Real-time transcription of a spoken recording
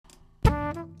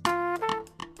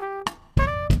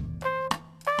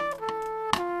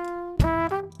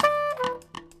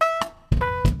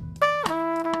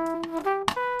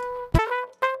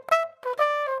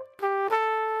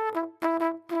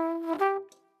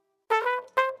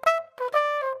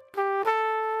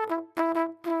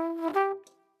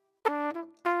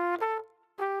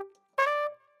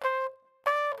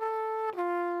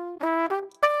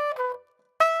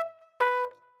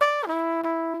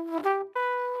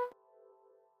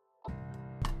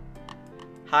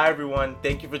Hi everyone,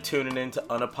 thank you for tuning in to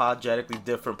Unapologetically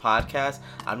Different Podcast.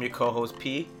 I'm your co-host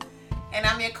P. And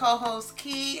I'm your co-host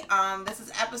Key. This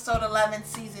is episode 11,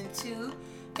 season 2.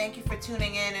 Thank you for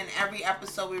tuning in. And every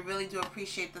episode, we really do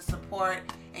appreciate the support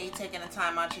and you taking the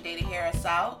time out your day to hear us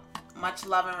out. Much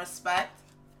love and respect.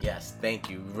 Yes, thank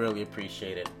you. Really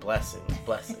appreciate it. Blessings.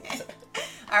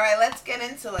 All right, let's get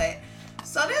into it.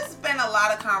 So there's been a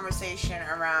lot of conversation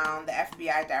around the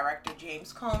FBI Director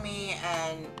James Comey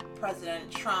and President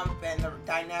Trump and the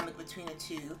dynamic between the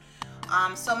two.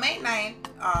 So May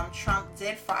 9th, Trump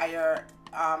did fire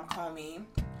Comey.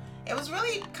 It was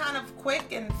really kind of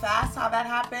quick and fast how that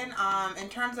happened. In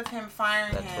terms of him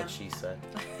firing him. That's what she said.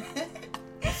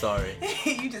 Sorry.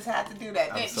 You just had to do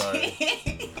that, I'm sorry.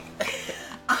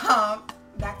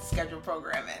 Back to scheduled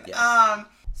programming. Yes.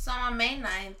 So on May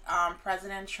 9th,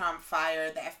 President Trump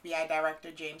fired the FBI Director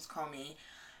James Comey.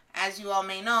 As you all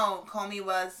may know, Comey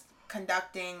was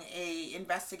conducting a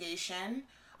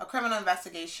criminal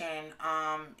investigation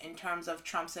in terms of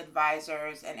Trump's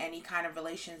advisors and any kind of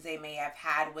relations they may have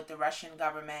had with the Russian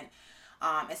government,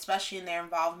 especially in their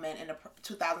involvement in the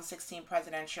 2016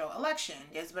 presidential election.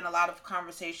 There's been a lot of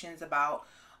conversations about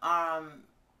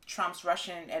Trump's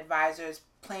Russian advisors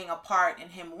playing a part in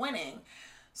him winning.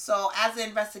 So as the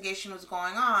investigation was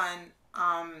going on,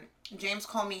 James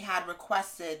Comey had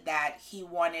requested that he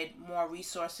wanted more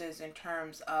resources in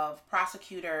terms of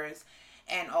prosecutors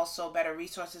and also better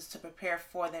resources to prepare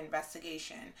for the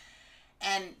investigation.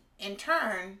 And in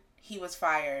turn, he was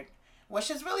fired,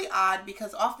 which is really odd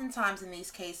because oftentimes in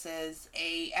these cases,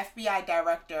 a FBI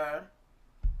director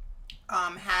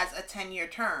has a 10-year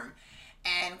term.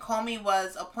 And Comey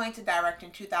was appointed director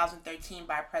in 2013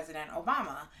 by President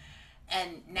Obama.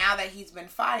 And now that he's been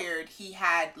fired, he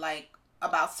had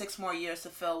about 6 more years to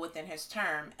fill within his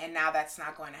term. And now that's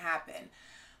not going to happen.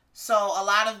 So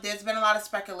there's been a lot of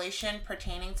speculation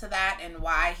pertaining to that and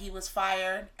why he was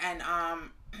fired. And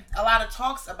a lot of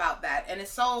talks about that. And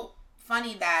it's so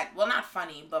funny that, well, not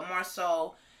funny, but more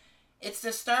so, it's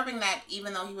disturbing that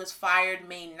even though he was fired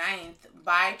May 9th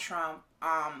by Trump,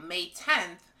 May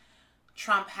 10th,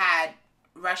 Trump had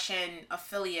Russian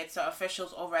affiliates or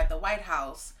officials over at the White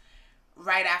House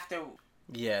right after.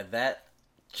 Yeah, that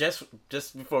just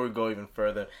before we go even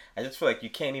further, I just feel like you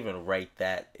can't even write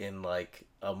that in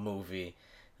a movie.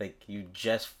 You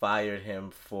just fired him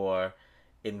for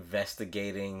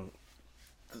investigating,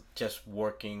 just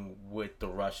working with the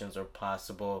Russians or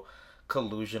possible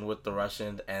collusion with the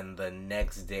Russians, and the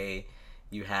next day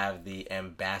you have the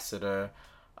ambassador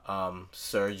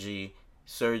Sergei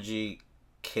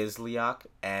Kislyak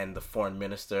and the foreign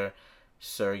minister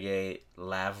Sergei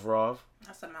Lavrov.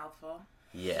 That's a mouthful.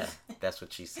 Yeah, that's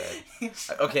what she said.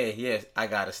 Okay, yeah, I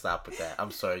gotta stop with that.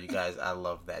 I'm sorry, you guys. I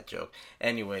love that joke.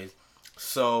 Anyways,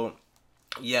 so,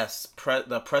 yes,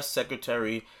 the press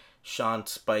secretary, Sean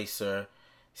Spicer,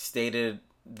 stated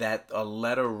that a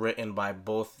letter written by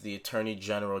both the Attorney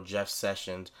General, Jeff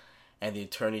Sessions, and the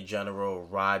Attorney General,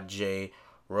 Rod J.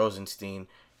 Rosenstein,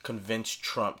 convinced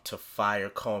Trump to fire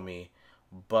Comey,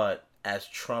 but as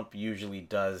Trump usually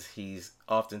does, he's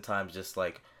oftentimes just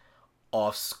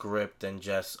off script and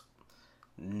just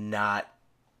not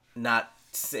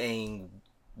saying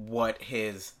what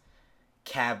his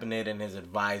cabinet and his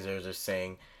advisors are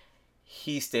saying.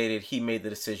 He stated he made the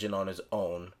decision on his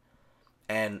own.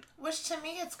 And which to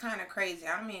me it's kind of crazy.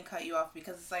 I don't mean to cut you off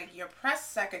because it's your press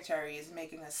secretary is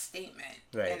making a statement,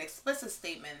 right, an explicit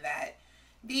statement that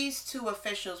these two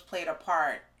officials played a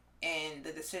part in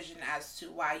the decision as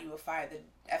to why you would fire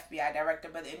the FBI director.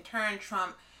 But in turn,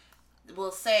 Trump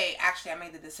will say, actually, I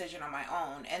made the decision on my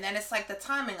own. And then it's the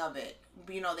timing of it.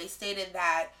 They stated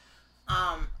that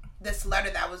this letter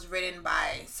that was written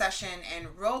by Sessions and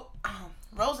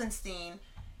Rosenstein,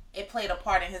 it played a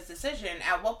part in his decision.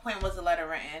 At what point was the letter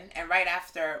written? And right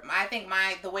after, I think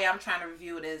the way I'm trying to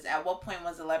review it is, at what point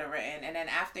was the letter written? And then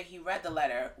after he read the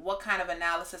letter, what kind of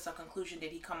analysis or conclusion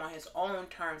did he come on his own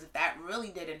terms, if that really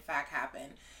did in fact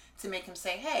happen, to make him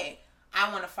say, hey,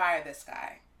 I want to fire this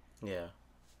guy? Yeah.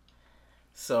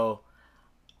 So,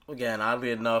 again,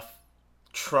 oddly enough,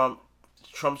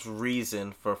 Trump's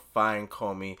reason for firing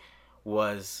Comey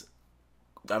was,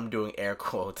 I'm doing air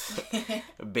quotes,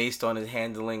 based on his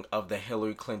handling of the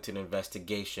Hillary Clinton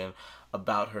investigation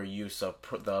about her use of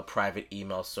the private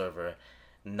email server,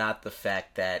 not the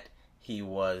fact that he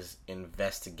was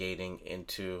investigating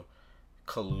into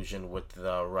collusion with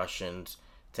the Russians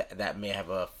that may have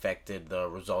affected the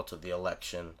results of the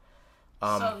election.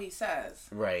 So he says.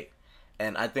 Right.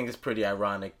 And I think it's pretty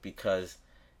ironic because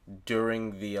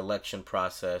during the election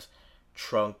process,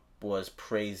 Trump was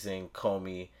praising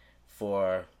Comey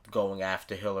for going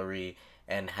after Hillary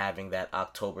and having that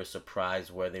October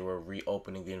surprise where they were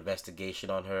reopening the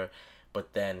investigation on her,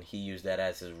 but then he used that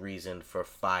as his reason for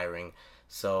firing.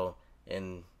 So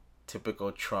in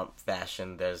typical Trump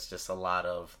fashion, there's just a lot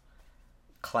of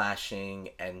clashing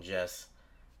and just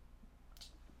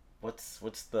what's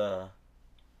the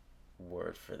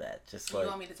word for that? Just like, you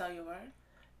want me to tell you a word?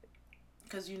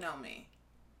 Because you know me,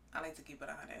 I like to keep it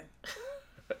 100.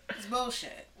 It's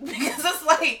bullshit. Because it's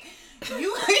like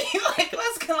you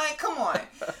like, come on,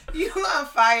 you gonna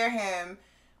fire him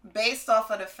based off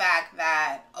of the fact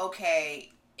that, okay,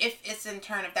 if it's in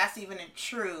turn, if that's even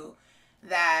true,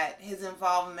 that his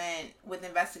involvement with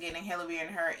investigating Hillary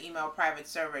and her email private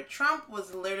server, Trump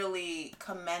was literally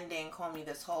commending Comey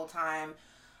this whole time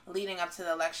leading up to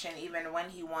the election, even when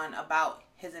he won, about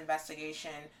his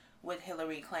investigation with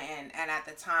Hillary Clinton, and at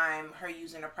the time her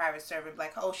using a private server,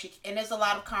 like, oh, and there's a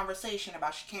lot of conversation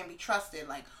about she can't be trusted,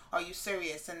 like, are you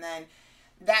serious? And then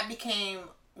that became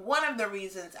one of the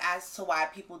reasons as to why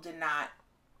people did not,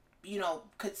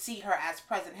 could see her as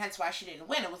president, hence why she didn't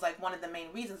win. It was like one of the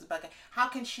main reasons, but how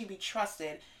can she be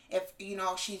trusted if,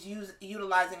 she's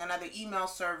utilizing another email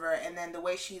server, and then the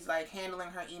way she's like handling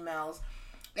her emails,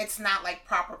 it's not like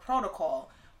proper protocol.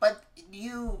 But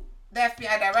the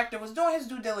FBI director was doing his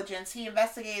due diligence. He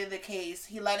investigated the case.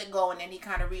 He let it go, and then he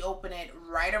kind of reopened it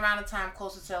right around the time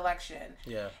closer to election.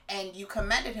 Yeah. And you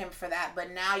commended him for that,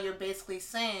 but now you're basically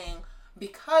saying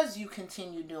because you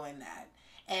continue doing that,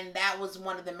 and that was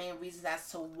one of the main reasons as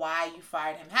to why you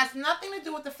fired him. It has nothing to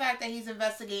do with the fact that he's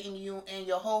investigating you and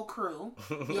your whole crew,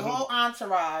 your whole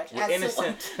entourage. We're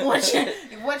innocent.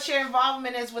 What your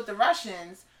involvement is with the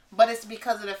Russians, but it's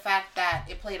because of the fact that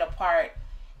it played a part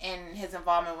in his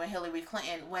involvement with Hillary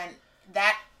Clinton when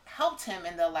that helped him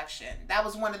in the election. That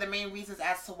was one of the main reasons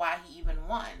as to why he even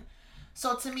won.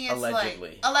 So to me, it's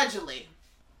allegedly,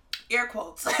 air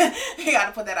quotes. You got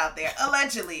to put that out there.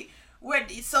 Allegedly.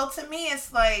 So to me,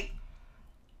 it's like,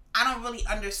 I don't really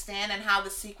understand and how the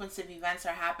sequence of events are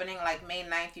happening. Like May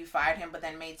 9th, you fired him, but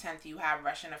then May 10th, you have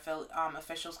Russian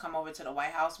officials come over to the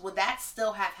White House. Would that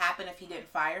still have happened if he didn't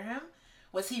fire him?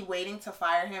 Was he waiting to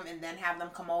fire him and then have them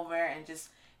come over and just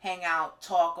hang out,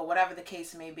 talk, or whatever the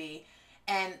case may be?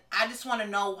 And I just want to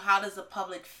know, how does the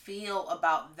public feel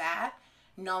about that,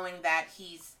 knowing that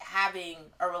he's having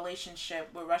a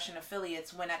relationship with Russian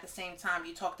affiliates when at the same time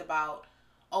you talked about,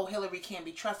 oh, Hillary can't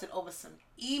be trusted over some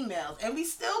emails. And we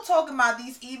still talking about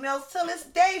these emails till this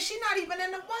day. She's not even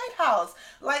in the White House.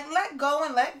 Like, let go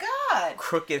and let God.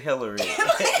 Crooked Hillary.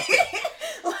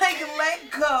 Like,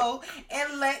 let go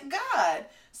and let God.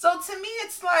 So to me,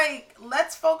 it's like,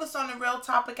 let's focus on the real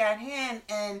topic at hand.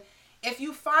 And if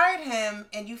you fired him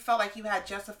and you felt like you had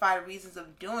justified reasons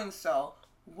of doing so,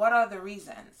 what are the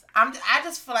reasons? I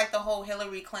just feel like the whole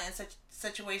Hillary Clinton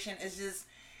situation is just,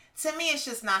 to me, it's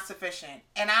just not sufficient.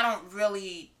 And I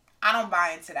don't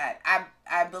buy into that.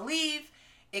 I believe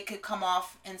it could come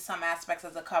off in some aspects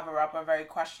as a cover-up or very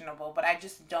questionable, but I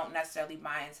just don't necessarily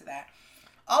buy into that.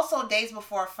 Also, days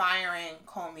before firing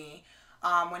Comey,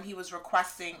 when he was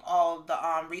requesting all the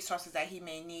resources that he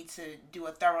may need to do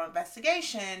a thorough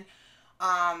investigation,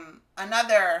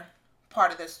 another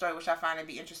part of this story, which I find to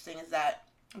be interesting, is that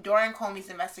during Comey's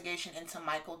investigation into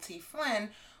Michael T. Flynn,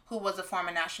 who was a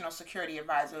former national security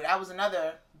advisor, that was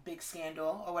another big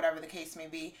scandal, or whatever the case may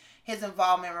be, his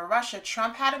involvement with Russia,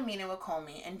 Trump had a meeting with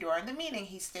Comey, and during the meeting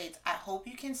he states, I hope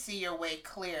you can see your way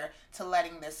clear to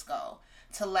letting this go,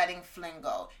 to letting Flynn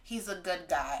go. He's a good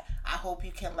guy. I hope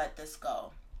you can let this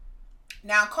go.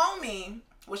 Now Comey,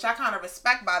 which I kind of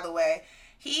respect, by the way,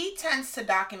 he tends to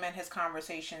document his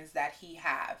conversations that he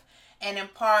have. And in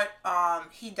part,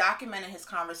 he documented his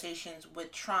conversations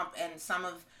with Trump, and some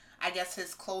of, I guess,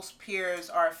 his close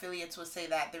peers or affiliates would say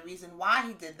that the reason why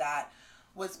he did that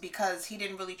was because he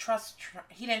didn't really trust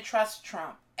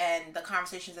Trump and the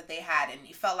conversations that they had, and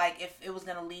he felt like if it was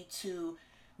going to lead to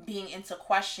being into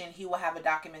question, he will have a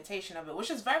documentation of it, which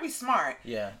is very smart.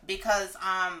 Yeah. Because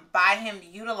by him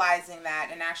utilizing that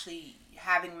and actually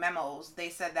having memos, they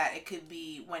said that it could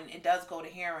be, when it does go to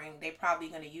hearing, they're probably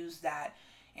going to use that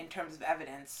in terms of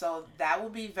evidence. So that will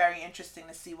be very interesting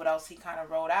to see what else he kind of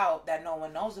wrote out that no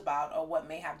one knows about, or what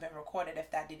may have been recorded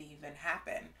if that didn't even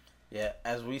happen. Yeah,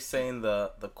 as we say in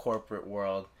the corporate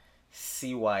world,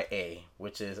 CYA,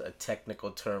 which is a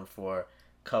technical term for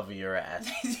cover your ass.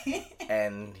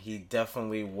 And he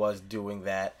definitely was doing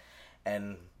that.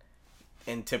 And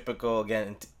in typical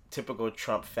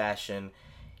Trump fashion,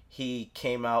 he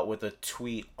came out with a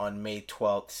tweet on May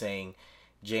 12th saying,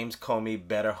 James Comey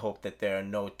better hope that there are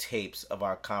no tapes of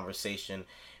our conversation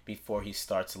before he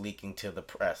starts leaking to the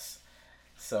press.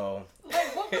 So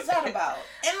like, what was that about?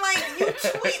 And like you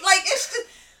tweet, like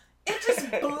it just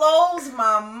blows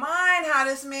my mind how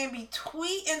this man be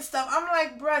tweeting stuff. I'm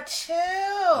like, bruh,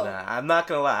 chill. Nah, I'm not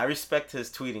gonna lie. I respect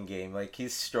his tweeting game. Like,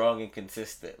 he's strong and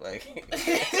consistent. Like,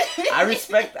 I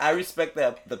respect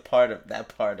that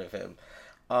part of him.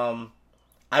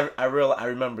 I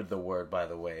remembered the word, by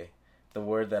the way. The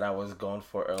word that I was going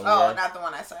for earlier. Oh, not the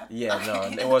one I said. Yeah,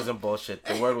 okay. No, it wasn't bullshit.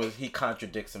 The word was he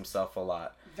contradicts himself a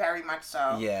lot. Very much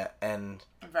so. Yeah, and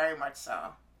very much so.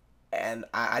 And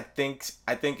I think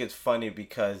it's funny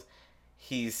because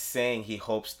he's saying he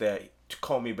hopes that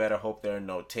Comey better hope there are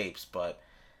no tapes, but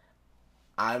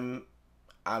I'm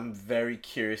very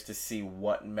curious to see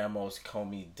what memos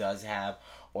Comey does have,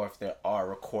 or if there are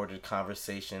recorded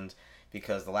conversations,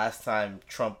 because the last time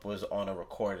Trump was on a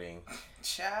recording,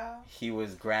 child, he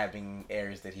was grabbing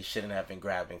areas that he shouldn't have been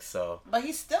grabbing. So, but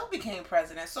he still became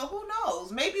president. So who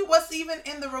knows? Maybe what's even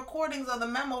in the recordings of the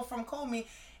memo from Comey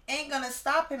ain't gonna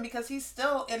stop him, because he's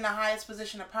still in the highest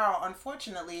position of power,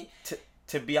 unfortunately.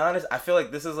 To be honest, I feel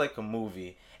like this is like a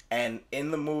movie, and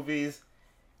in the movies,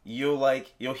 you'll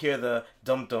hear the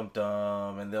dum dum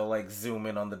dum, and they'll like zoom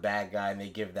in on the bad guy, and they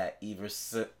give that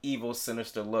evil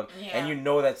sinister look, and you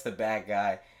know that's the bad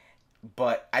guy.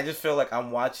 But I just feel like I'm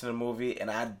watching a movie,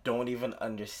 and I don't even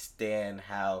understand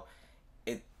how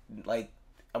it, like,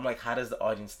 I'm like, how does the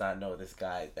audience not know this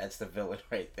guy? That's the villain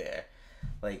right there.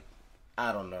 Like,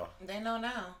 I don't know. They know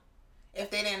now. If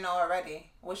they didn't know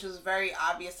already. Which was very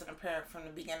obvious and apparent from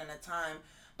the beginning of time.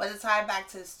 But to tie back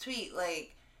to his tweet,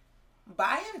 like,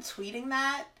 by him tweeting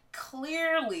that,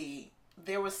 clearly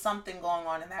there was something going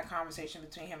on in that conversation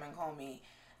between him and Comey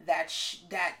that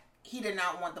he did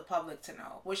not want the public to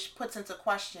know. Which puts into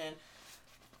question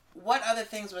what other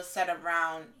things were said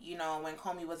around, when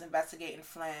Comey was investigating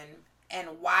Flynn,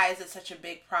 and why is it such a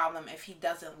big problem if he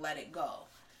doesn't let it go?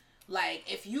 Like,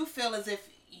 if you feel as if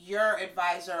your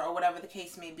advisor, or whatever the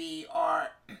case may be, or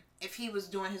if he was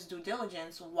doing his due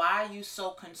diligence, why are you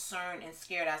so concerned and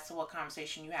scared as to what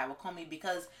conversation you have with Comey?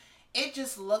 Because it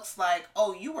just looks like,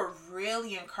 oh, you were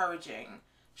really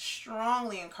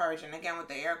strongly encouraging, again with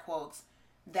the air quotes,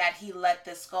 that he let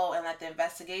this go and let the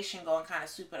investigation go and kind of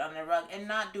sweep it under the rug and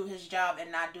not do his job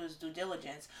and not do his due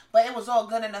diligence. But it was all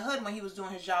good in the hood when he was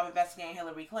doing his job investigating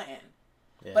Hillary Clinton.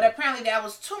 Yeah. But apparently that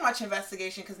was too much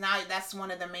investigation, because now that's one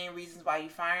of the main reasons why you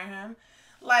fire him.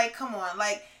 Like, come on.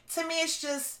 Like, to me,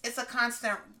 it's a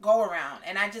constant go around,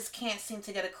 and I just can't seem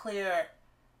to get a clear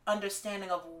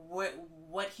understanding of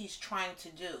what he's trying to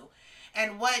do.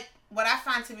 And what I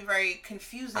find to be very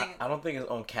confusing... I don't think his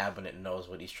own cabinet knows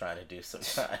what he's trying to do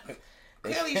sometimes.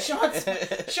 Clearly, Sean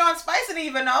Spicer didn't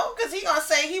even know, because he gonna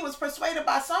say he was persuaded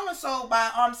by so-and-so,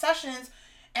 by Sessions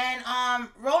and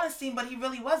Rolenstein, but he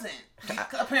really wasn't,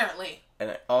 apparently.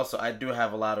 And also, I do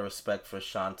have a lot of respect for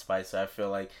Sean Spicer. I feel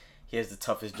like he has the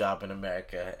toughest job in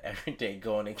America. Every day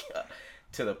going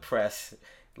to the press,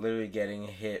 literally getting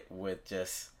hit with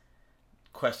just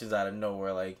questions out of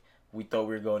nowhere, like, we thought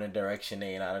we were going in direction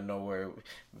A, and out of nowhere,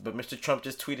 but Mr. Trump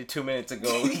just tweeted 2 minutes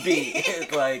ago B.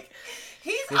 It's like,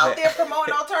 he's out there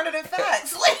promoting alternative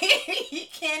facts. Like, he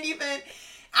can't even...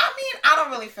 I mean, I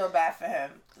don't really feel bad for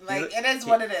him. Like, it is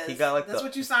what it is. That's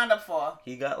what you signed up for.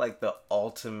 He got, like, the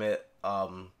ultimate,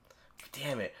 damn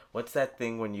it, what's that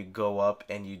thing when you go up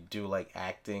and you do, like,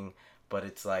 acting, but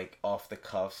it's, like, off the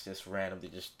cuffs, just random, they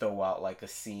just throw out, like, a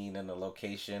scene and a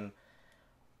location?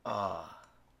 I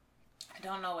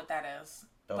don't know what that is.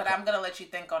 Okay. But I'm going to let you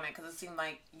think on it, because it seemed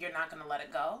like you're not going to let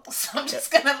it go. So I'm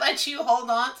just going to let you hold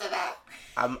on to that.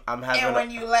 I'm having... And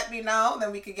when you let me know,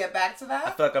 then we could get back to that.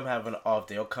 I feel like I'm having an off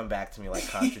day. It'll come back to me like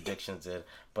contradictions did,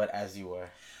 but as you were.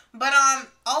 But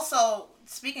also,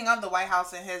 speaking of the White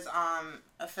House and his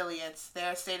affiliates,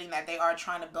 they're stating that they are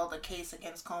trying to build a case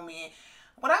against Comey.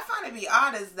 What I find to be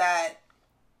odd is that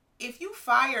if you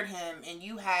fired him and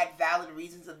you had valid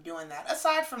reasons of doing that,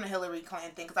 aside from the Hillary Clinton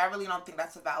thing, because I really don't think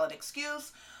that's a valid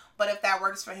excuse, but if that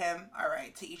works for him, all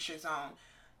right, to each his own.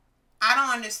 I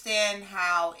don't understand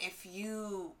how, if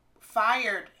you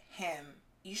fired him,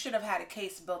 you should have had a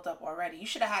case built up already. You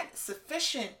should have had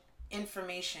sufficient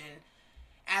information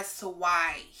as to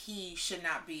why he should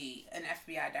not be an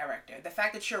FBI director. The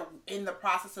fact that you're in the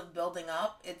process of building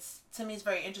up, to me, it's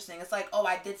very interesting. It's like, oh,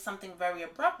 I did something very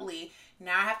abruptly.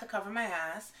 Now I have to cover my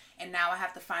ass, and now I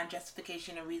have to find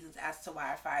justification and reasons as to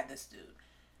why I fired this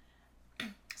dude.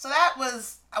 So that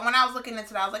was, when I was looking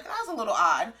into that, I was like, that was a little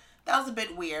odd. That was a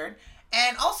bit weird.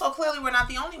 And also, clearly, we're not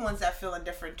the only ones that feel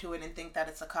indifferent to it and think that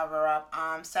it's a cover-up.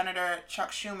 Senator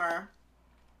Chuck Schumer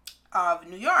of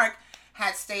New York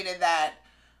had stated that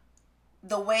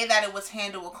the way that it was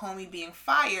handled with Comey being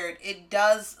fired, it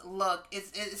does look,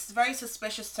 it's very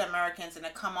suspicious to Americans, and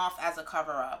it come off as a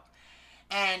cover up.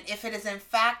 And if it is in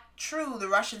fact true, the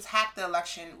Russians hacked the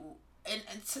election,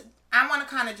 I want to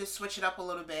kind of just switch it up a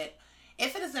little bit.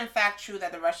 If it is in fact true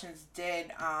that the Russians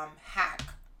did hack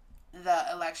the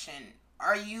election,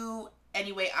 are you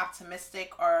anyway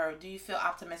optimistic, or do you feel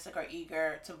optimistic or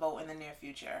eager to vote in the near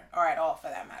future, or at all for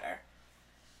that matter?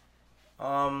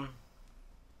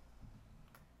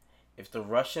 If the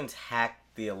Russians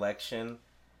hacked the election,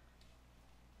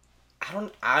 I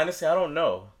don't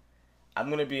know. I'm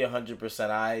gonna be 100%.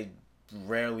 I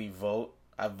rarely vote.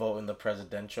 I vote in the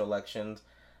presidential elections.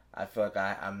 I feel like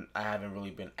I haven't really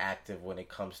been active when it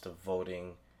comes to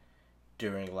voting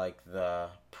during like the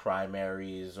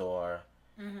primaries or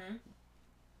Mm-hmm.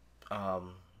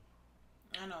 um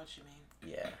I know what you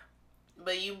mean. yeah.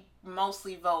 But you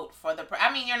mostly vote for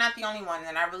I mean, you're not the only one,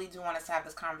 and I really do want us to have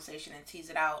this conversation and tease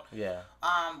it out. Yeah.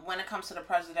 When it comes to the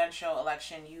presidential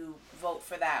election, you vote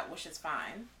for that, which is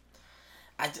fine.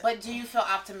 But do you feel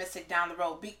optimistic down the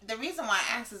road? The reason why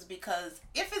I ask is because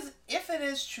if it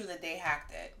is true that they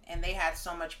hacked it and they had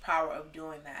so much power of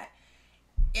doing that,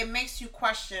 it makes you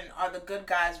question, are the good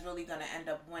guys really going to end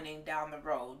up winning down the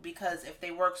road? Because if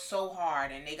they worked so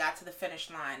hard and they got to the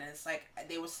finish line and it's like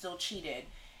they were still cheated,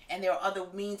 and there are other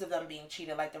means of them being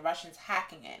cheated, like the Russians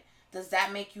hacking it, does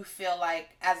that make you feel like,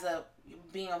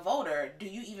 being a voter, do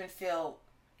you even feel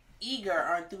eager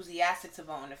or enthusiastic to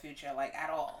vote in the future, like at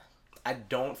all? I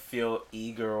don't feel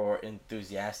eager or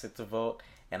enthusiastic to vote,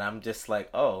 and I'm just like,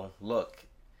 oh, look,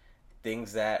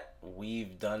 things that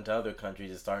we've done to other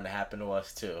countries is starting to happen to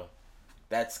us too.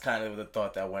 That's kind of the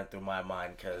thought that went through my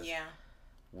mind, because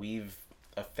we've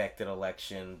affected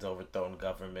elections, overthrown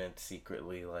government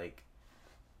secretly, like,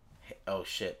 oh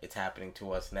shit, it's happening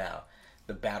to us now.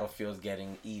 The battlefield's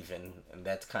getting even, and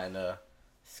that's kind of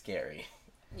scary.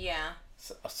 Yeah.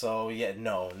 So yeah,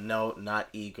 no, not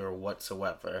eager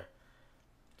whatsoever.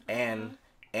 And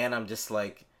I'm just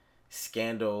like,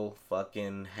 Scandal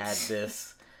fucking had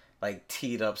this like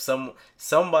teed up.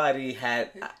 Somebody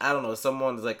had, I don't know,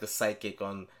 someone's like a psychic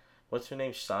on, what's her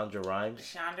name? Shonda Rhimes?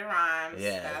 Shonda Rhimes.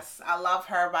 Yeah. I love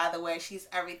her, by the way. She's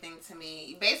everything to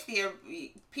me.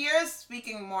 Basically, Piers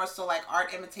speaking more so like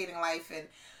art imitating life and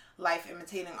life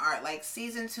imitating art. Like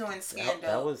season 2 in Scandal.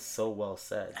 That was so well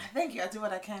said. Thank you. I do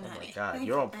what I can, honey. Oh my God,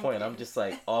 you're on point. I'm just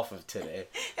like off of today.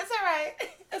 It's all right.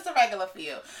 It's a regular for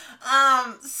you.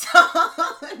 So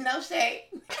no shade.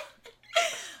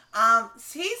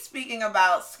 He's speaking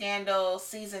about Scandal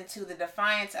season 2, the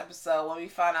Defiance episode, when we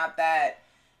found out that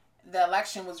the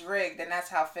election was rigged, and that's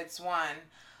how Fitz won.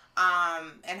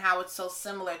 And how it's so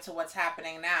similar to what's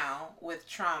happening now with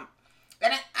Trump.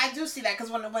 And I do see that,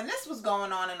 because when this was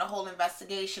going on in the whole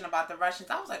investigation about the Russians,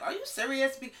 I was like, are you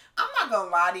serious? I'm not going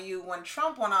to lie to you. When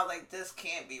Trump won, I was like, this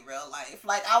can't be real life.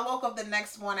 Like, I woke up the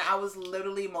next morning, I was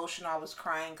literally emotional. I was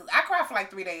crying. Because I cried for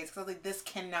like 3 days, because I was like, this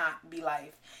cannot be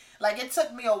life. Like, it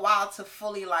took me a while to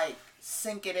fully, like,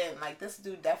 sink it in. Like, this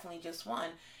dude definitely just won.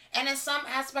 And in some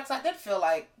aspects, I did feel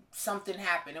like something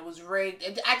happened. It was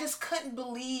rigged. I just couldn't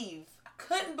believe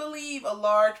a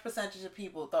large percentage of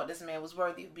people thought this man was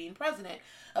worthy of being president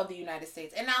of the United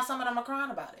States. And now some of them are crying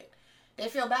about it. They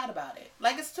feel bad about it.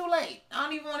 Like, it's too late. I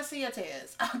don't even want to see your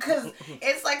tears. Because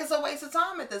it's like it's a waste of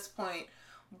time at this point.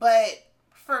 But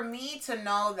for me to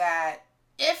know that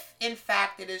if, in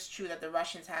fact, it is true that the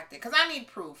Russians hacked it, because I need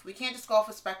proof. We can't just go off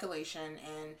of speculation.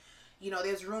 And, you know,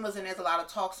 there's rumors and there's a lot of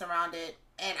talks around it.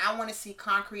 And I want to see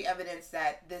concrete evidence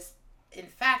that this, in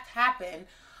fact, happened.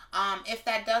 If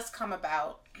that does come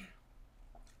about,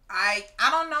 I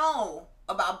don't know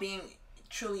about being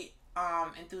truly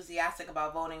enthusiastic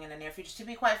about voting in the near future, to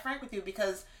be quite frank with you,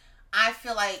 because I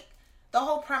feel like the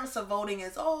whole premise of voting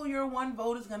is, oh, your one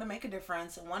vote is going to make a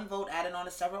difference, and one vote added on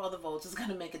to several other votes is going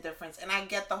to make a difference. And I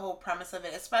get the whole premise of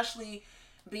it, especially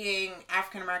being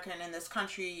African American in this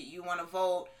country. You want to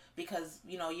vote because,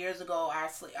 you know, years ago our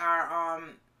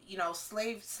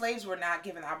slaves were not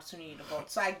given the opportunity to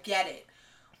vote. So I get it.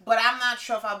 But I'm not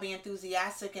sure if I'll be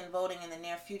enthusiastic in voting in the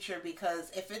near future, because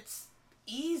if it's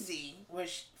easy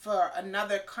for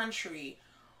another country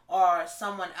or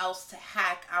someone else to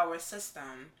hack our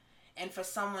system, and for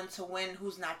someone to win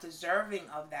who's not deserving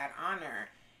of that honor,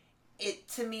 it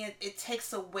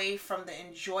takes away from the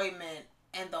enjoyment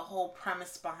and the whole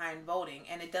premise behind voting,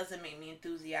 and it doesn't make me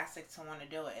enthusiastic to want to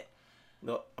do it.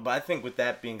 No, but I think with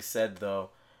that being said, though,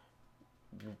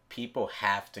 people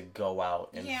have to go out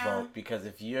and vote, because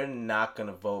if you're not going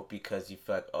to vote because you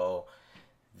feel like, oh,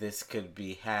 this could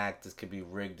be hacked, this could be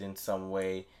rigged in some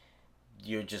way,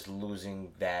 you're just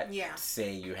losing that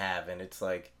say you have. And it's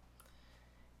like,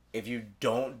 if you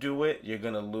don't do it, you're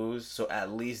gonna lose. So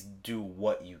at least do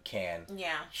what you can.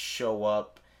 Yeah. Show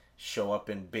up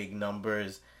in big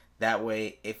numbers. That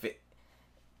way, if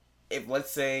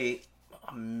let's say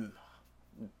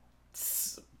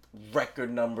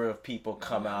record number of people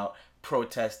come out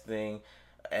protesting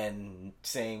and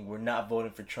saying we're not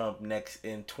voting for Trump next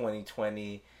in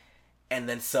 2020, and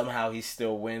then somehow he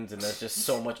still wins, and there's just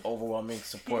so much overwhelming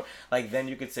support. Like, then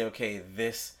you could say, okay,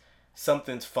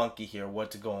 something's funky here.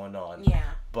 What's going on?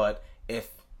 Yeah. But if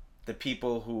the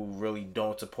people who really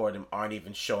don't support him aren't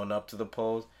even showing up to the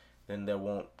polls, then there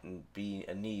won't be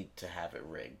a need to have it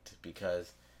rigged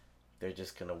because they're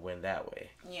just gonna win that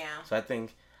way. Yeah. So I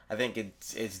think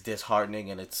it's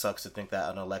disheartening, and it sucks to think that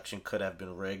an election could have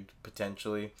been rigged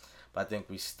potentially, but I think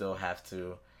we still have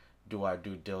to do our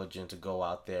due diligence to go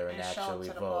out there and actually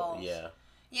vote. Yeah.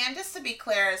 Yeah, and just to be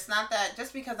clear, it's not that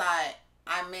just because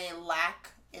I may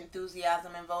lack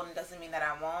enthusiasm in voting doesn't mean that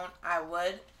I won't. I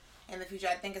would in the future.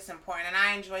 I think it's important, and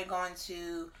I enjoy going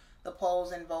to the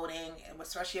polls and voting,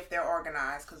 especially if they're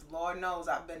organized, because Lord knows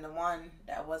I've been the one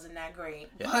that wasn't that great.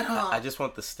 Yeah, but I just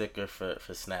want the sticker for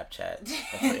Snapchat and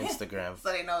for Instagram.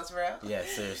 So they know it's real. Yeah,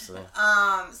 seriously.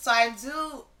 So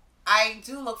I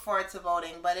do look forward to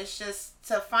voting, but it's just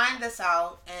to find this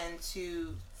out, and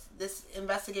this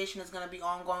investigation is going to be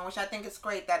ongoing, which I think is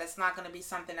great that it's not going to be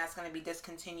something that's going to be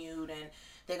discontinued and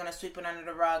they're going to sweep it under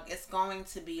the rug. It's going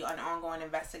to be an ongoing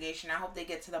investigation. I hope they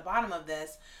get to the bottom of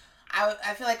this.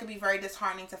 I feel like it'd be very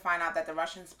disheartening to find out that the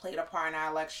Russians played a part in our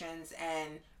elections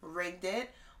and rigged it.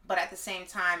 But at the same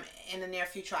time, in the near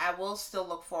future, I will still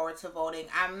look forward to voting.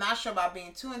 I'm not sure about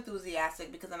being too enthusiastic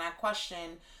because then I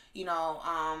question,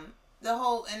 the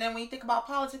whole, and then when you think about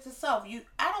politics itself,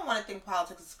 I don't want to think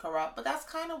politics is corrupt, but that's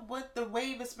kind of what the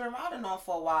wave has been riding on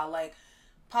for a while. Like,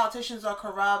 politicians are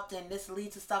corrupt and this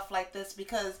leads to stuff like this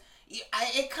because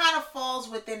it kind of falls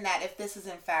within that if this is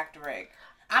in fact rigged.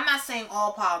 I'm not saying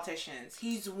all politicians.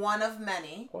 He's one of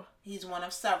many. What? He's one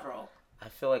of several. I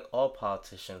feel like all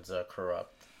politicians are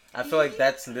corrupt. I feel like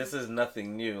this is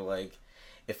nothing new. Like,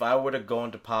 if I were to go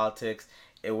into politics,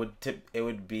 it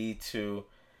would be to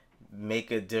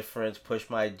make a difference, push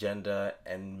my agenda,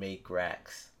 and make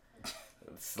racks.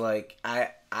 It's like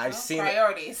I've seen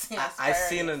priorities. Yes, I've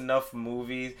seen enough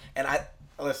movies, and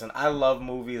I love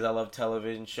movies. I love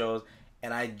television shows,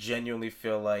 and I genuinely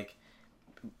feel like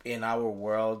in our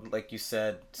world, like you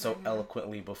said so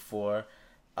eloquently before,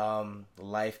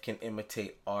 life can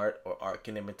imitate art, or art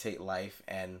can imitate life,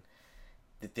 and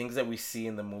the things that we see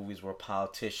in the movies where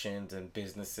politicians and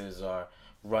businesses are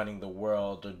running the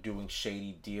world or doing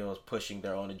shady deals, pushing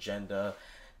their own agenda,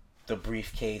 the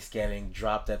briefcase getting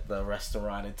dropped at the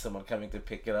restaurant and someone coming to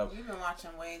pick it up. You've been watching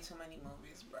way too many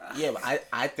movies, bro. Yeah, but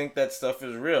I think that stuff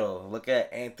is real. Look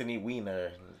at Anthony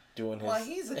Weiner doing his... Well,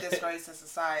 he's a disgrace to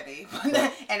society.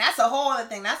 And that's a whole other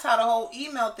thing. That's how the whole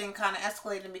email thing kind of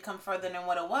escalated and become further than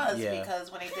what it was. Yeah.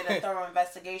 Because when they did a thorough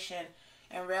investigation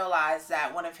and realized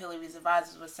that one of Hillary's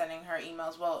advisors was sending her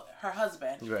emails, well, her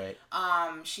husband. Right.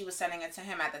 She was sending it to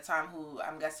him at the time, who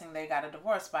I'm guessing they got a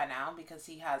divorce by now because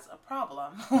he has a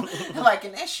problem. Like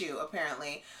an issue,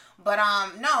 apparently. But,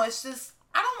 no, it's just...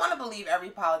 I don't want to believe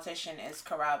every politician is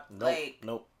corrupt.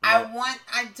 Nope. I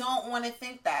don't want to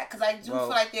think that, because I do feel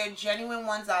like there are genuine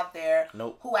ones out there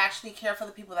who actually care for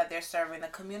the people that they're serving, the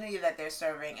community that they're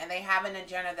serving, and they have an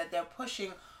agenda that they're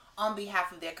pushing on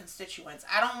behalf of their constituents.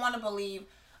 I don't want to believe.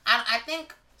 I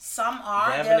think some are.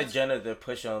 They have an agenda they're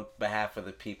pushing on behalf of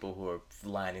the people who are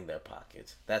lining their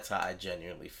pockets. That's how I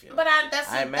genuinely feel. But that's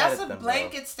a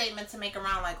blanket statement to make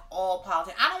around like all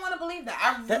politics. I don't want to believe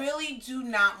that. I really do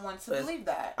not want to believe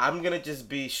that. I'm going to just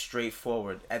be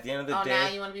straightforward. At the end of the day... now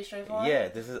you want to be straightforward? Yeah,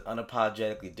 this is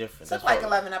unapologetically different. Took like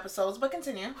 11 episodes, but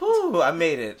continue. Whew, I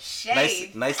made it.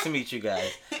 Shade. Nice to meet you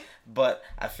guys. But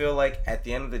I feel like at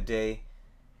the end of the day,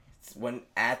 when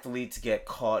athletes get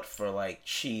caught for like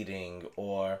cheating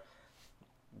or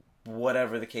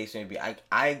whatever the case may be,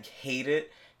 I hate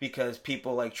it because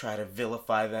people like try to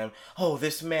vilify them. Oh,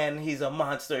 this man, he's a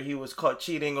monster, he was caught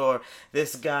cheating, or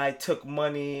this guy took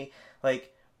money.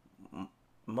 Like,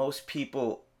 most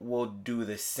people will do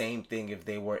the same thing if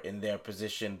they were in their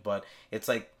position, but it's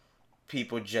like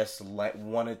people just like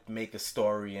want to make a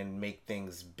story and make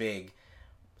things big.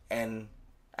 And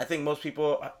I think most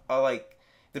people are like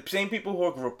the same people who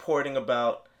are reporting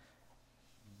about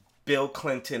Bill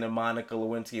Clinton and Monica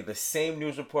Lewinsky, the same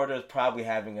news reporter is probably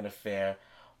having an affair,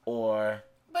 or...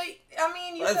 But, I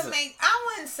mean, I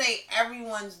wouldn't say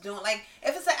everyone's doing... Like,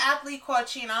 if it's an athlete caught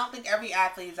cheating, I don't think every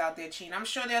athlete is out there cheating. I'm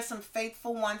sure there's some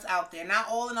faithful ones out there. Not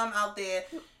all of them out there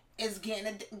is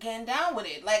getting down with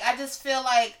it. Like, I just feel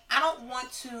like I don't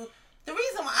want to the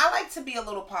reason why I like to be a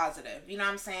little positive, you know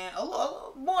what I'm saying? A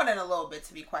little more than a little bit,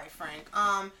 to be quite frank.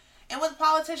 And with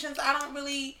politicians, I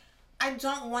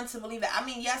don't want to believe that. I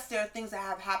mean, yes, there are things that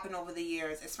have happened over the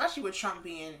years, especially with Trump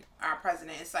being our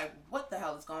president. It's like, what the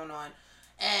hell is going on?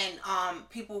 And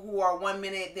people who are 1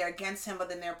 minute they're against him, but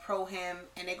then they're pro him,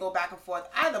 and they go back and forth.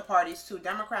 Either parties too.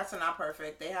 Democrats are not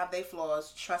perfect. They have their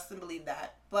flaws. Trust and believe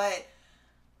that. But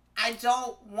I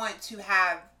don't want to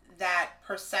have that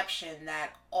perception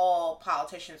that all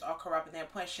politicians are corrupt and they're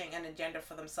pushing an agenda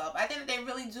for themselves. I think that they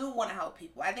really do want to help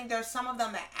people. I think there's some of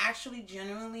them that actually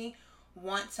genuinely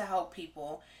want to help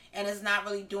people and is not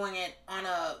really doing it on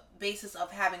a basis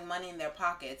of having money in their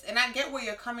pockets. And I get where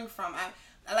you're coming from.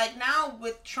 I like now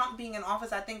with Trump being in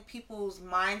office, I think people's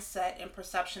mindset and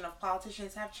perception of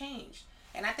politicians have changed.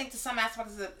 And I think to some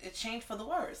aspects it changed for the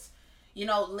worse. You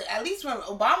know, at least when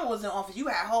Obama was in office, you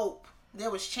had hope. There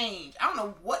was change. I don't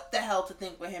know what the hell to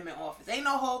think with him in office. Ain't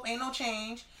no hope, ain't no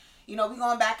change. You know, we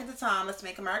going back into time. Let's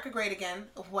make America great again,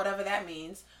 whatever that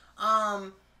means.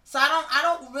 So I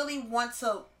don't really want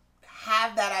to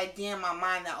have that idea in my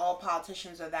mind that all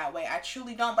politicians are that way. I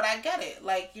truly don't, but I get it.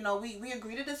 Like, you know, we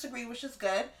agree to disagree, which is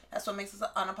good. That's what makes us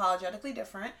unapologetically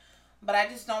different. But I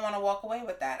just don't want to walk away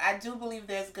with that. I do believe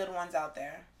there's good ones out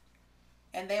there.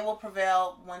 And they will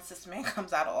prevail once this man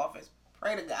comes out of office.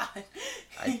 Pray to God.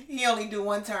 He only do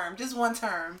one term. Just one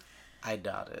term. I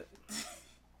doubt it.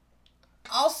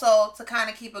 Also, to kind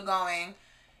of keep it going,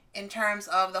 in terms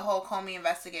of the whole Comey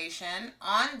investigation,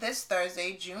 on this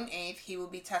Thursday, June 8th, he will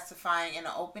be testifying in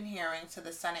an open hearing to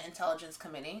the Senate Intelligence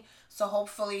Committee. So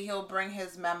hopefully he'll bring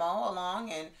his memo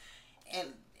along and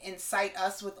incite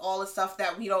us with all the stuff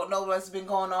that we don't know what's been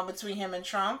going on between him and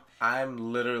Trump.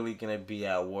 I'm literally going to be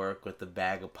at work with a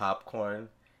bag of popcorn,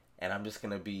 and I'm just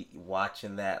going to be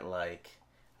watching that like,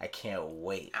 I can't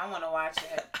wait. I want to watch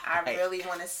it. I really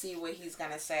want to see what he's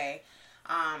going to say.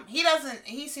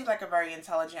 He seems like a very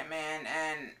intelligent man,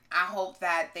 and I hope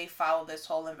that they follow this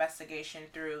whole investigation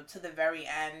through to the very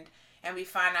end, and we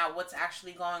find out what's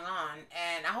actually going on.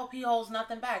 And I hope he holds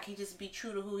nothing back. He just be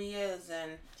true to who he is,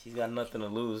 and he's got nothing to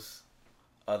lose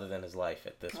other than his life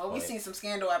at this point. Well, we've seen some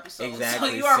Scandal episodes, exactly.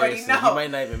 so you already know. He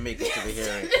might not even make it to the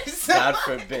hearing. God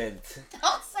forbid.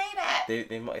 Don't say that.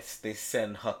 They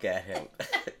send Huck at him.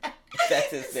 That's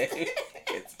his name.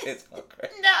 It's Huck.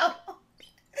 Right? No.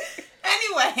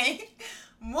 Anyway,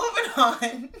 moving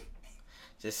on.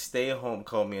 Just stay home,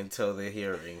 Comey, until the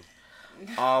hearing.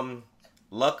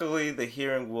 Luckily, the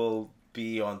hearing will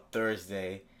be on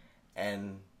Thursday,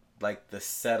 and like the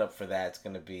setup for that's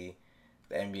gonna be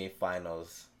the NBA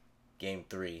Finals, Game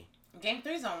 3. Game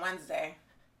 3's on Wednesday.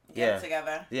 Get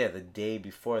together. Yeah, the day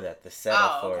before that, the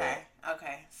setup for it.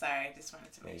 Okay. Sorry, I just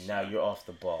wanted to make sure. Now you're off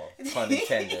the ball. Pun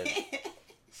intended.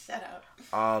 Shut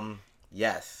up.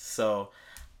 Yes. So,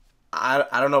 I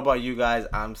don't know about you guys.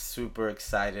 I'm super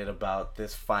excited about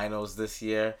this finals this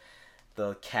year.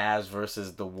 The Cavs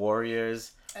versus the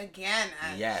Warriors. Again,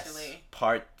 actually. Yes.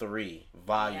 Part 3.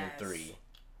 Volume 3.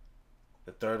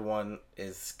 The third one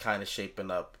is kind of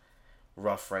shaping up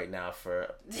rough right now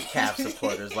for the Cavs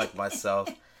supporters like myself.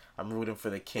 I'm rooting for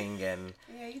the King, and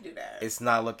yeah, you do that. It's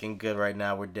not looking good right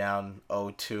now. We're down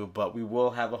 0-2, but we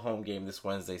will have a home game this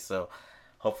Wednesday, so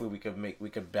hopefully we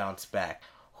could bounce back.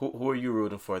 Who are you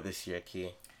rooting for this year,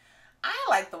 Key? I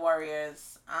like the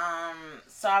Warriors.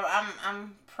 So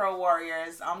I'm pro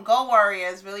Warriors. Go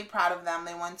Warriors. Really proud of them.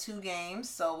 They won 2 games,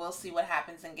 so we'll see what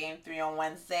happens in Game 3 on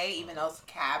Wednesday. Even though it's the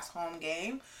Cavs home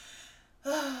game,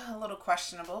 a little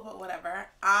questionable, but whatever.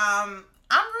 I'm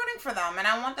rooting for them, and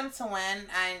I want them to win.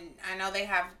 And I know they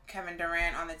have Kevin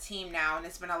Durant on the team now, and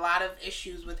it's been a lot of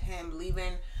issues with him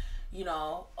leaving,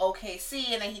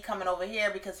 OKC, and then he coming over here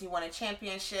because he won a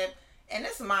championship. And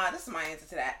this is my answer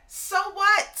to that. So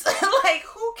what? Like,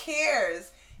 who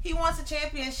cares? He wants a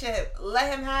championship.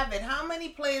 Let him have it. How many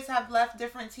players have left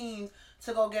different teams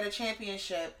to go get a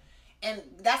championship? And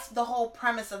that's the whole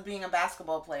premise of being a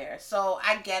basketball player. So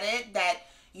I get it that,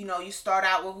 you start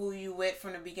out with who you with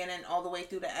from the beginning all the way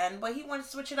through the end. But he wanted to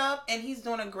switch it up, and he's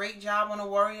doing a great job on the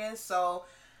Warriors. So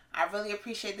I really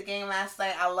appreciate the game last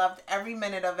night. I loved every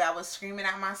minute of it. I was screaming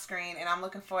at my screen, and I'm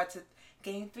looking forward to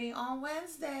Game 3 on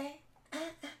Wednesday.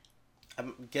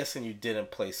 I'm guessing you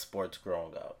didn't play sports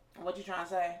growing up. What you trying to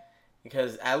say?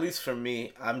 Because at least for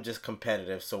me, I'm just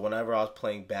competitive. So whenever I was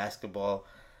playing basketball,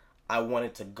 I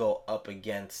wanted to go up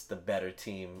against the better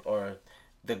team or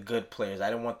the good players. I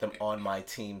didn't want them on my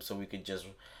team so we could just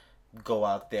go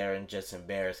out there and just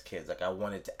embarrass kids. Like, I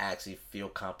wanted to actually feel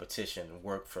competition and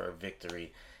work for a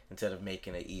victory instead of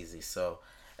making it easy. So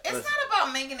it's not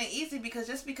about making it easy, because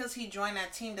just because he joined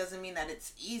that team doesn't mean that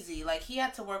it's easy. Like, he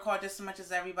had to work hard just as much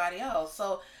as everybody else.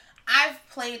 So I've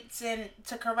played,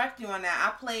 to correct you on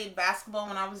that, I played basketball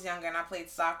when I was younger and I played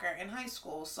soccer in high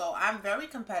school. So I'm very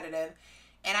competitive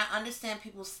and I understand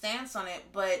people's stance on it,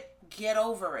 but get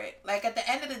over it. Like at the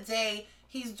end of the day,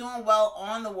 he's doing well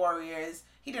on the Warriors.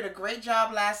 He did a great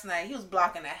job last night. He was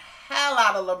blocking the hell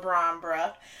out of LeBron,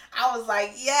 bruh. I was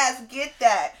like, yes, get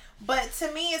that. But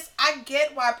to me, I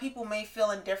get why people may feel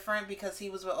indifferent because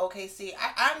he was with OKC.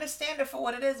 I understand it for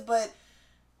what it is, but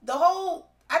the whole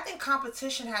I think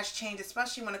competition has changed,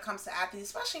 especially when it comes to athletes,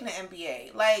 especially in the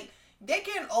NBA. Like they're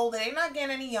getting older, they're not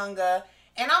getting any younger.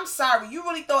 And I'm sorry, you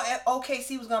really thought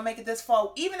OKC was gonna make it this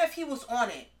far? Even if he was on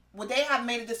it, would they have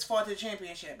made it this far to the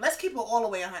championship? Let's keep it all the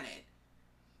way 100.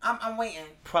 I'm waiting.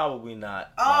 Probably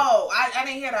not. Oh, I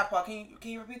didn't hear that part. Can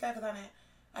you repeat that? Cause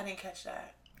I didn't catch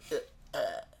that.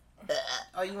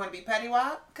 Oh, you want to be petty,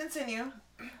 Wop? Continue.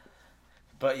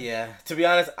 But yeah, to be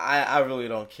honest, I really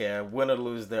don't care. Win or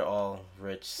lose, they're all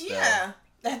rich still. Yeah,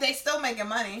 they still making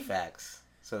money. Facts.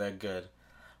 So they're good.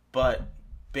 But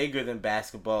bigger than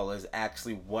basketball is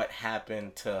actually what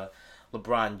happened to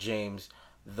LeBron James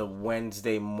the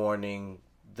Wednesday morning,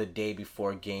 the day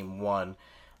before Game 1.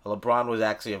 LeBron was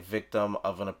actually a victim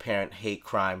of an apparent hate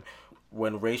crime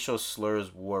when racial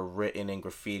slurs were written in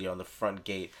graffiti on the front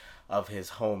gate of his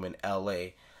home in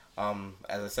L.A.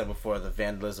 As I said before, the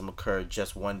vandalism occurred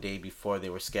just one day before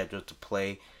they were scheduled to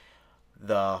play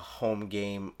the home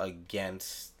game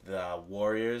against the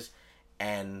Warriors,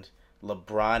 and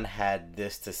LeBron had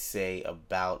this to say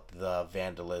about the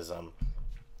vandalism.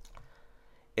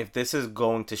 If this is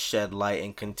going to shed light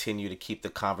and continue to keep the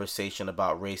conversation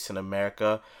about race in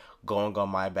America going on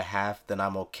my behalf, then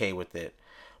I'm okay with it.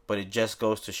 But it just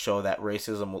goes to show that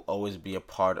racism will always be a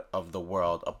part of the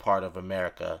world, a part of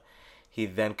America. He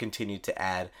then continued to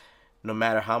add, no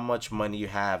matter how much money you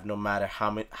have, no matter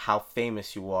how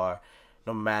famous you are,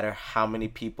 no matter how many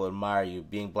people admire you,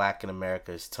 being black in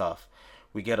America is tough.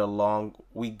 We got a long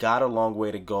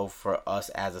way to go for us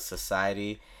as a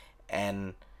society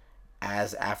and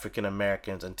as African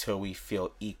Americans until we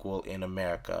feel equal in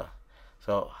America.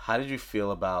 So, how did you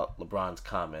feel about LeBron's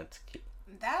comment?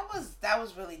 That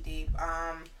was really deep.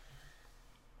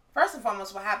 First and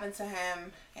foremost, what happened to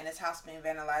him and his house being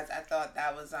vandalized, I thought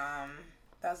that was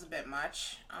a bit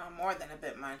much, more than a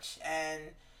bit much, and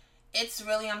it's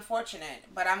really unfortunate.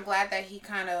 But I'm glad that he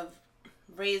kind of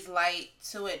raised light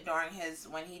to it during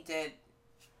when he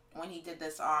did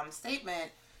this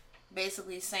statement,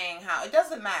 basically saying how it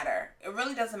doesn't matter. It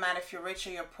really doesn't matter if you're rich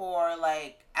or you're poor.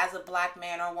 Like, as a black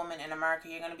man or woman in America,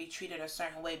 you're going to be treated a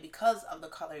certain way because of the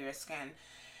color of your skin.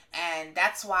 And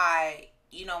that's why,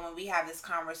 when we have this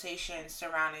conversation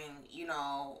surrounding,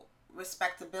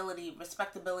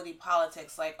 respectability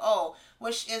politics, like, oh,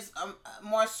 which is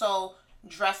more so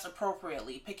dress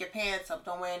appropriately, pick your pants up,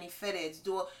 don't wear any fitteds,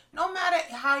 do it. No matter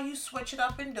how you switch it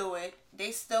up and do it,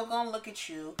 they still gonna look at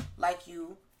you like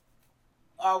you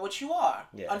are what you are,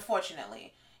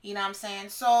 unfortunately. You know what I'm saying?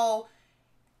 So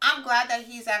I'm glad that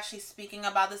he's actually speaking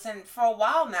about this. And for a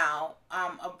while now,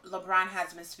 LeBron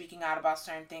has been speaking out about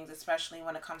certain things, especially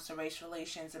when it comes to race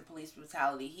relations and police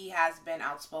brutality. He has been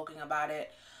outspoken about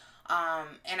it.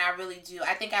 And I really do.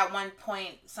 I think at one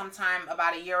point, sometime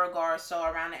about a year ago or so,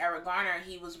 around the Eric Garner,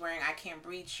 he was wearing I Can't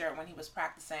Breathe shirt when he was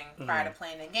practicing prior to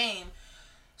playing the game.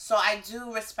 So I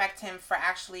do respect him for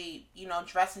actually,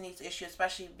 addressing these issues,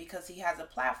 especially because he has a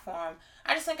platform.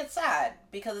 I just think it's sad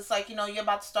because it's like, you're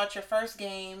about to start your first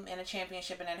game in a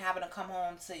championship and then having to come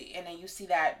home and then you see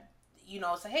that,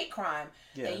 it's a hate crime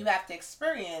that you have to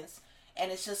experience.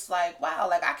 And it's just like, wow,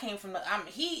 like I came from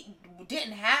he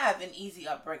didn't have an easy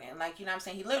upbringing. Like, you know what I'm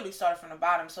saying? He literally started from the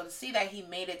bottom. So to see that he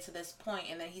made it to this point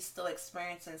and then he's still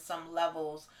experiencing some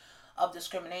levels of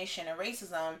discrimination and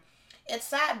racism, it's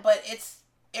sad, but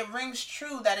it rings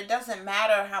true that it doesn't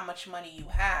matter how much money you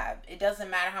have. It doesn't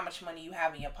matter how much money you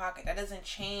have in your pocket. That doesn't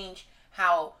change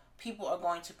how people are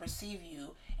going to perceive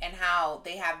you and how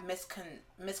they have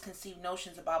misconceived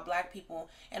notions about black people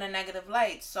in a negative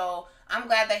light. So I'm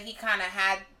glad that he kind of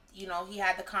had, he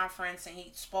had the conference and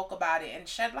he spoke about it and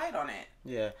shed light on it.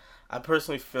 Yeah, I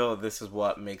personally feel this is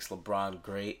what makes LeBron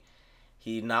great.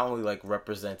 He not only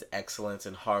represents excellence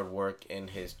and hard work in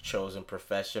his chosen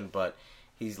profession, but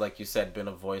he's, like you said, been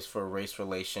a voice for race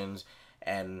relations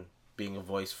and being a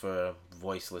voice for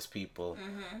voiceless people.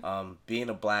 Being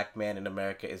a black man in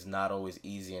America is not always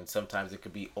easy, and sometimes it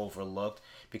could be overlooked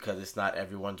because it's not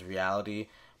everyone's reality.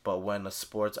 But when a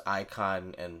sports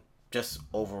icon and just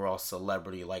overall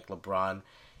celebrity like LeBron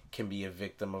can be a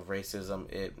victim of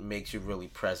racism, it makes you really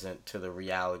present to the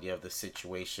reality of the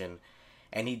situation.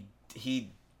 And he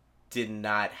did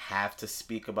not have to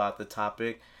speak about the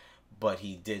topic, but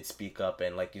he did speak up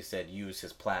and, like you said, use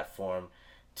his platform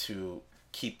to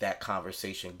keep that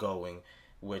conversation going,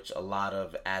 which a lot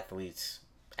of athletes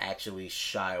actually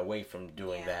shy away from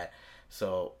doing that.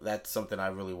 So that's something I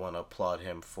really want to applaud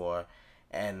him for.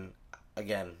 And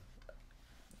again,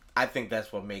 I think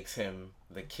that's what makes him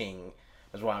the king.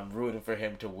 That's why I'm rooting for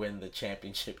him to win the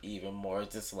championship even more.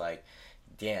 It's just like,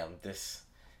 damn, this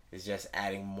is just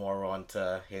adding more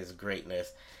onto his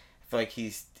greatness. I feel like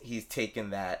he's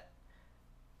taken that.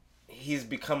 He's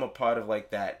become a part of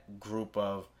like that group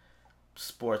of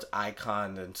sports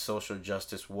icons and social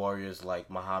justice warriors like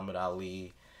Muhammad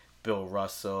Ali, Bill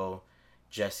Russell,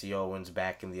 Jesse Owens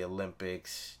back in the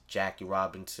Olympics, Jackie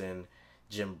Robinson,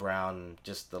 Jim Brown,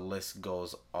 just the list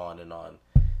goes on and on.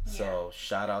 So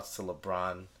shout outs to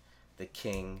LeBron, the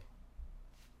king.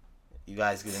 You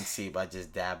guys couldn't see, but I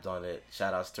just dabbed on it.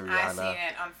 Shout outs to Rihanna. I seen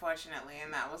it, unfortunately,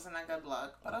 and that wasn't a good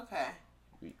look, but okay.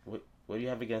 What do you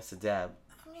have against the dab?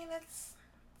 I mean, it's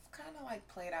kind of like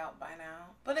played out by now.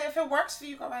 But if it works for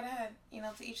you, go right ahead. You know,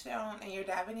 to each their own. And you're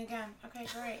dabbing again. Okay,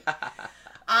 great.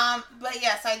 But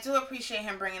yes, I do appreciate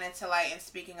him bringing it to light and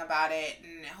speaking about it.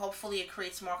 And hopefully it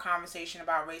creates more conversation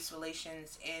about race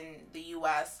relations in the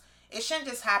U.S. It shouldn't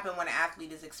just happen when an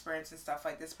athlete is experiencing stuff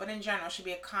like this. But in general, it should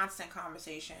be a constant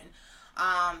conversation.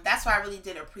 That's why I really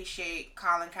did appreciate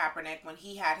Colin Kaepernick when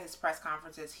he had his press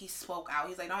conferences. He spoke out.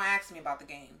 He's like, don't ask me about the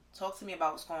game. Talk to me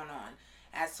about what's going on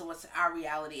as to what's our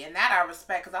reality. And that I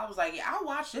respect, because I was like, yeah, I'll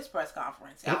watch this press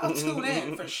conference. I'll tune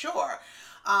in for sure.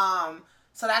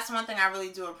 So that's one thing I really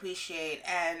do appreciate.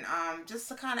 And just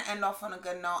to kind of end off on a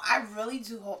good note, I really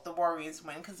do hope the Warriors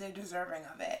win because they're deserving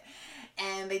of it.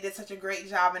 And they did such a great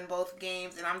job in both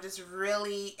games. And I'm just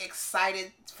really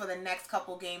excited for the next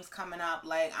couple games coming up.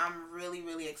 Like, I'm really,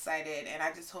 really excited. And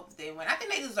I just hope that they win. I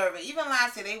think they deserve it. Even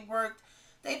last year,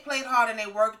 they played hard and they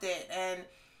worked it. And,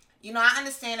 you know, I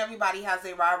understand everybody has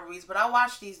their rivalries. But I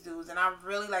watch these dudes and I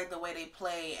really like the way they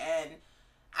play. And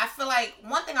I feel like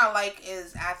one thing I like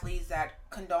is athletes that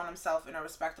condone themselves in a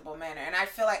respectable manner. And I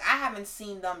feel like I haven't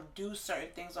seen them do certain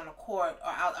things on the court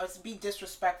or be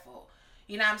disrespectful.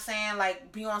 You know what I'm saying?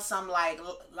 Like, be on some, like,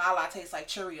 Lala tastes like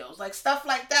Cheerios. Like, stuff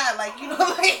like that. Like, you know,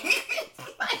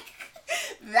 like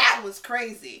that was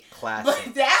crazy. Classic.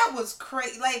 But that was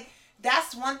crazy. Like,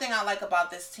 that's one thing I like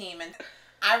about this team. And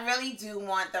I really do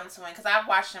want them to win because I've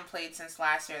watched them play since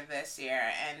last year, this year.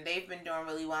 And they've been doing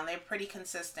really well. And they're pretty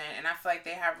consistent. And I feel like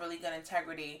they have really good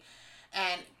integrity.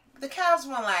 And the Cavs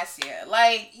won last year.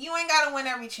 Like, you ain't got to win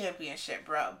every championship,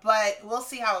 bro. But we'll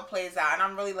see how it plays out. And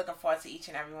I'm really looking forward to each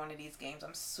and every one of these games.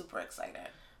 I'm super excited.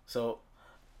 So,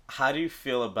 how do you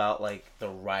feel about, like, the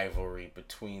rivalry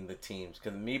between the teams?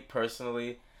 Because me,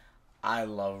 personally, I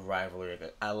love rivalry.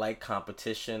 I like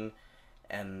competition.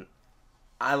 And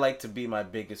I like to be my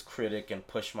biggest critic and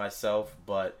push myself.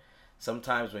 But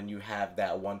sometimes when you have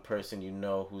that one person you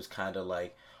know who's kind of,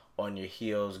 like, on your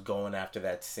heels going after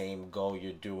that same goal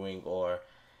you're doing or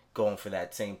going for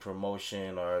that same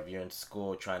promotion, or if you're in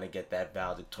school trying to get that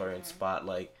valedictorian spot,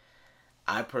 like,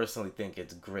 I personally think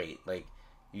it's great. Like,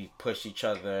 you push each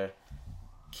other,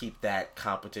 keep that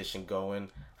competition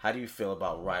going. How do you feel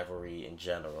about rivalry in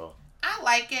general? I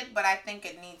like it, but I think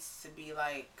it needs to be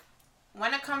like,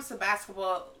 when it comes to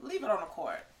basketball, leave it on the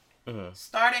court. Mm-hmm.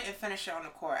 Start it and finish it on the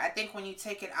court. I think when you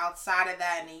take it outside of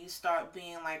that and then you start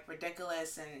being like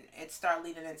ridiculous and it start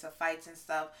leading into fights and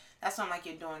stuff, that's when like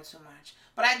you're doing too much.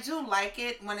 But I do like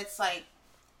it when it's like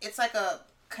a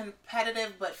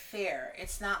competitive but fair.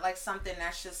 It's not like something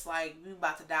that's just like we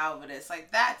about to die over this.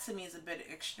 Like, that to me is a bit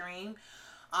extreme.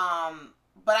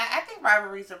 But I think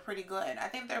rivalries are pretty good. I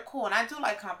think they're cool, and I do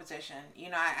like competition. You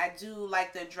know, I do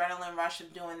like the adrenaline rush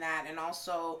of doing that, and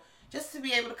also just to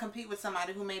be able to compete with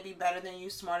somebody who may be better than you,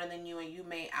 smarter than you, and you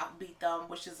may outbeat them,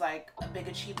 which is like a big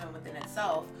achievement within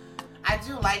itself. I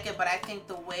do like it, but I think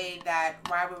the way that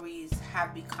rivalries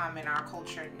have become in our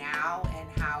culture now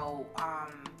and how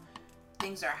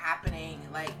things are happening,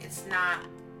 like,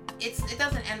 it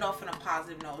doesn't end off in a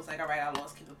positive note. It's like, all right, I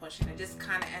lost, keep it pushing. It just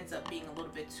kind of ends up being a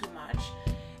little bit too much.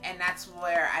 And that's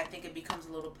where I think it becomes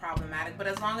a little problematic. But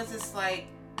as long as it's like,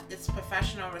 it's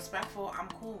professional and respectful, I'm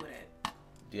cool with it.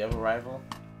 Do you have a rival?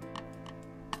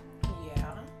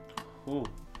 Yeah. Who?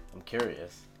 I'm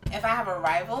curious. If I have a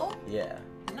rival? Yeah.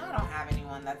 No, I don't have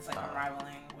anyone that's like I'm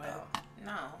rivaling with.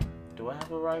 No. Do I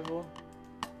have a rival?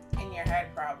 In your head,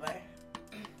 probably.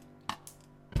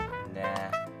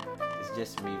 Nah. It's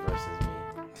just me versus me.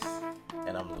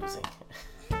 And I'm losing.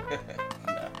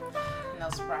 No. No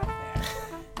surprise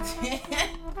there.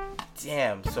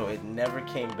 Damn, so it never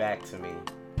came back to me.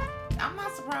 I'm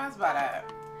not surprised by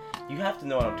that. You have to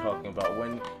know what I'm talking about.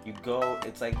 When you go,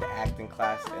 it's like the acting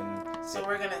class, and so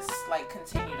we're gonna like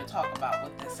continue to talk about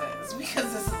what this is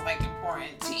because this is like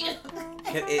important to you.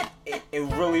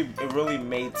 it really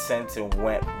made sense and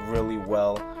went really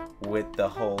well with the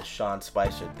whole Sean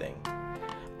Spicer thing.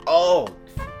 Oh,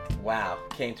 wow!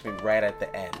 Came to me right at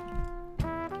the end.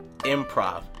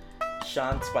 Improv.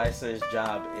 Sean Spicer's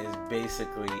job is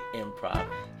basically improv.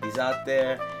 He's out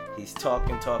there. He's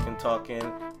talking.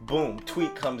 Boom,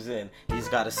 tweet comes in. He's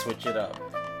got to switch it up.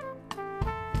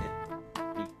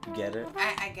 You get it?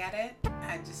 I get it.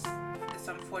 It's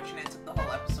unfortunate it took the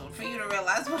whole episode for you to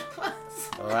realize what it was.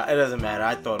 It doesn't matter.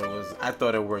 I thought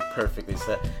it worked perfectly.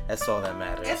 So that's all that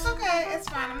matters. It's okay. It's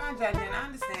fine. I'm not judging. I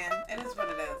understand. It is what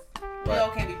it is. We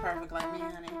all can't be perfect like me,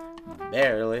 honey.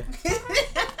 Barely.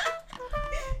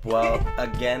 Well,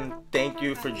 again, thank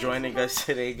you for joining us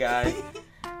today, guys.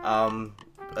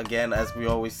 Again, as we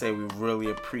always say, we really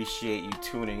appreciate you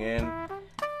tuning in.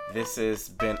 This has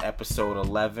been episode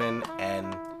 11,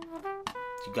 and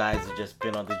you guys have just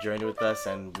been on the journey with us,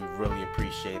 and we really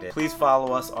appreciate it. Please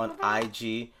follow us on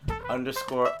IG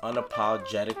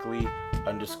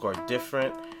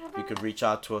 _unapologetically_different. You could reach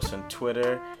out to us on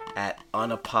Twitter at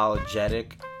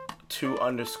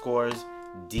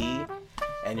unapologetic2_D.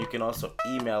 And you can also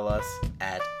email us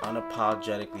at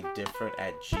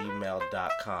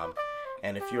unapologeticallydifferent@gmail.com.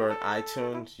 And if you're on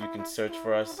iTunes, you can search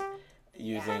for us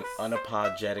using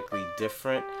Unapologetically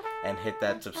Different and hit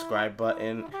that subscribe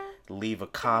button, leave a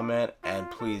comment,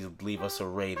 and please leave us a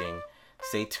rating.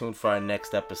 Stay tuned for our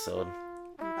next episode.